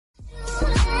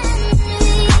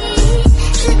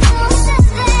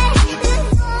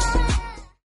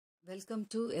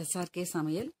Welcome to S.R.K.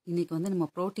 சமையல். இன்னைக்கு வந்து நம்ம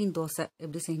புரோட்டீன் தோசை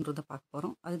எப்படி செய்யறத பார்க்க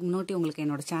போகிறோம். அதுக்கு முன்னாடி உங்களுக்கு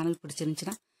என்னோட சேனல்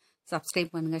பிடிச்சிருந்துச்சுன்னா சப்ஸ்கிரைப்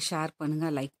பண்ணுங்கள், ஷேர்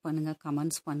பண்ணுங்கள், லைக் பண்ணுங்கள்,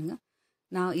 கமெண்ட்ஸ் பண்ணுங்கள்.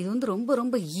 இது வந்து ரொம்ப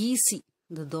ரொம்ப ஈஸி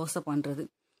இந்த தோசை பண்ணுறது.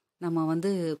 நம்ம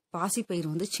வந்து பாசிப்பயிறு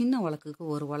வந்து சின்ன உலக்குக்கு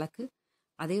ஒரு உலக்கு,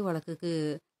 அதே உலக்குக்கு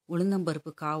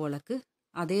உளுந்தம்பருப்பு உலக்கு,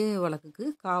 அதே உலக்குக்கு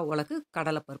உலக்கு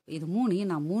கடலைப்பருப்பு, இது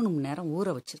மூணையும் நான் 3 மணி நேரம் ஊற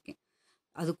வச்சுருக்கேன்.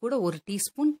 அது கூட 1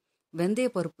 டீஸ்பூன்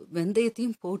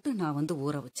வெந்தயத்தையும் போட்டு நான் வந்து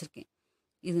ஊற வச்சுருக்கேன்.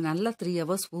 இது நல்லா 3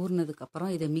 ஹவர்ஸ்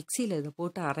ஊறினதுக்கப்புறம் இதை மிக்சியில் இதை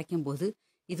போட்டு அரைக்கும் போது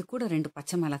இது கூட 2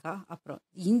 பச்சை மிளகாய், அப்புறம்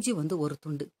இஞ்சி வந்து 1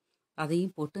 துண்டு,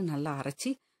 அதையும் போட்டு நல்லா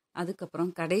அரைச்சி,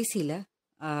 அதுக்கப்புறம் கடைசியில்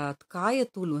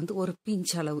காயத்தூள் வந்து ஒரு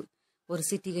பிஞ்ச் அளவு, ஒரு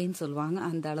சிட்டிகைன்னு சொல்லுவாங்க,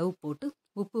 அந்த அளவு போட்டு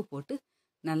உப்பு போட்டு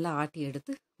நல்லா ஆட்டி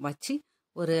எடுத்து வச்சு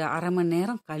ஒரு அரை மணி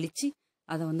நேரம் கழித்து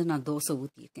அதை வந்து நான் தோசை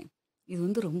ஊற்றியிருக்கேன். இது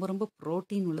வந்து ரொம்ப ரொம்ப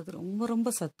ப்ரோட்டீன் உள்ளது, ரொம்ப ரொம்ப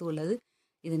சத்து உள்ளது.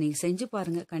 இதை நீங்கள் செஞ்சு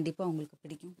பாருங்கள், கண்டிப்பாக உங்களுக்கு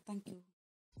பிடிக்கும். தேங்க்யூ.